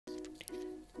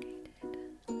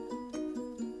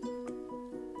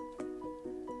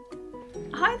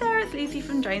Hi there, it's Lucy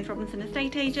from Jones Robinson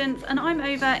Estate Agents and I'm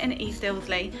over in East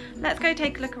Ilsley. Let's go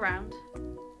take a look around.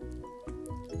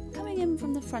 Coming in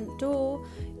from the front door,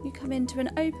 you come into an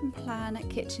open plan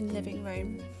kitchen living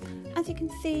room. As you can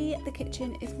see, the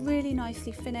kitchen is really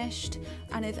nicely finished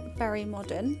and is very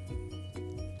modern.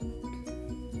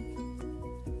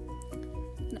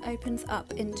 And opens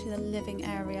up into the living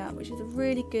area, which is a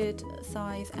really good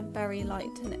size and very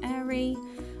light and airy,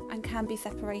 and can be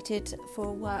separated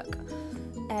for work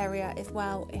area as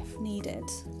well if needed.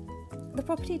 The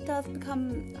property does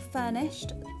become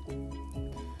furnished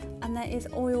and there is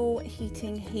oil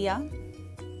heating here.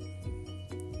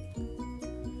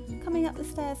 Coming up the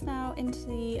stairs now into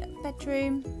the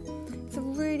bedroom. It's a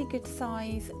really good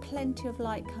size, plenty of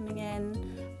light coming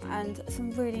in and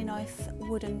some really nice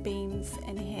wooden beams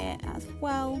in here as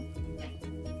well.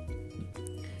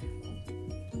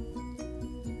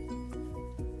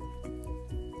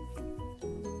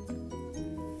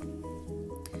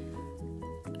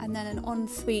 And then an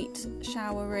ensuite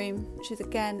shower room, which is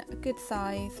again a good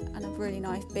size and a really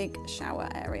nice big shower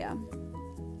area.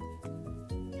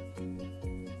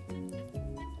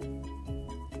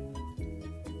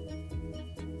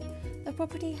 The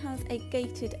property has a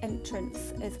gated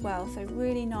entrance as well, so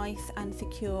really nice and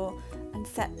secure and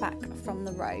set back from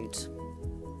the road.